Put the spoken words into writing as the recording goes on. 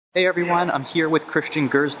Hey everyone, I'm here with Christian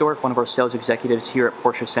Gersdorff, one of our sales executives here at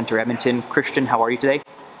Porsche Center Edmonton. Christian, how are you today?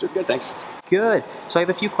 Doing good, thanks. Good. So I have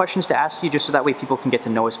a few questions to ask you just so that way people can get to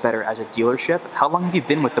know us better as a dealership. How long have you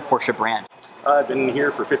been with the Porsche brand? I've been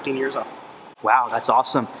here for 15 years now. Wow, that's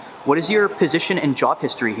awesome. What is your position and job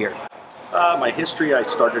history here? My history, I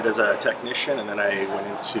started as a technician and then I went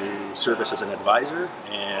into service as an advisor,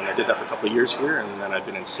 and I did that for a couple of years here, and then I've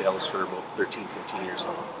been in sales for about 13, 14 years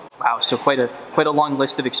now. Wow, so quite a long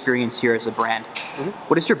list of experience here as a brand.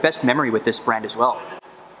 What is your best memory with this brand as well?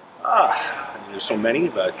 I mean, there's so many,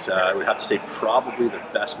 but I would have to say probably the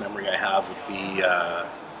best memory I have would be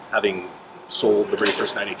having sold the very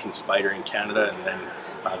first 918 Spider in Canada, and then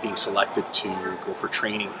being selected to go for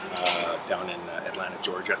training down in Atlanta,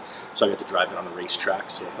 Georgia. So I got to drive it on a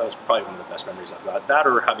racetrack, so that was probably one of the best memories I've got. That,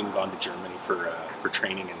 or having gone to Germany for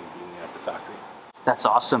training and being at the factory. That's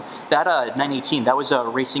awesome. That 918, that was a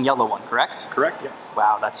racing yellow one, correct? Correct, yeah.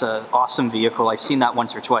 Wow, that's an awesome vehicle. I've seen that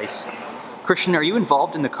once or twice. Christian, are you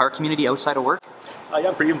involved in the car community outside of work? Yeah,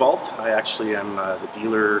 I'm pretty involved. I actually am the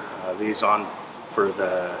dealer liaison for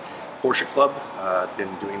the Porsche Club. I've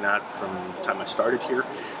been doing that from the time I started here.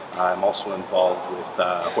 I'm also involved with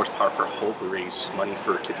Horsepower for Hope. We raise money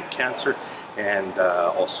for kids with cancer, and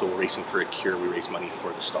also Racing for a Cure. We raise money for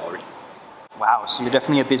the Stollery. Wow, so you're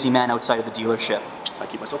definitely a busy man outside of the dealership. I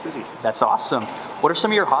keep myself busy. That's awesome. What are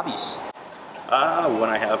some of your hobbies? When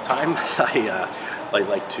I have time, I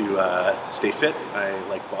like to stay fit. I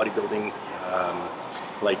like bodybuilding.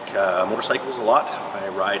 Like motorcycles a lot. I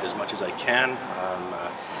ride as much as I can.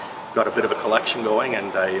 Got a bit of a collection going,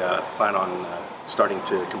 and I plan on starting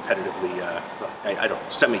to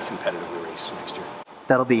competitively, semi-competitively race next year.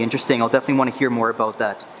 That'll be interesting. I'll definitely want to hear more about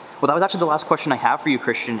that. Well, that was actually the last question I have for you,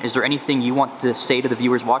 Christian. Is there anything you want to say to the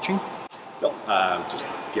viewers watching? No, just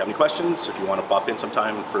if you have any questions, if you want to pop in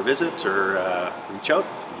sometime for a visit or reach out,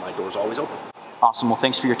 my door's always open. Awesome. Well,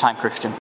 thanks for your time, Christian.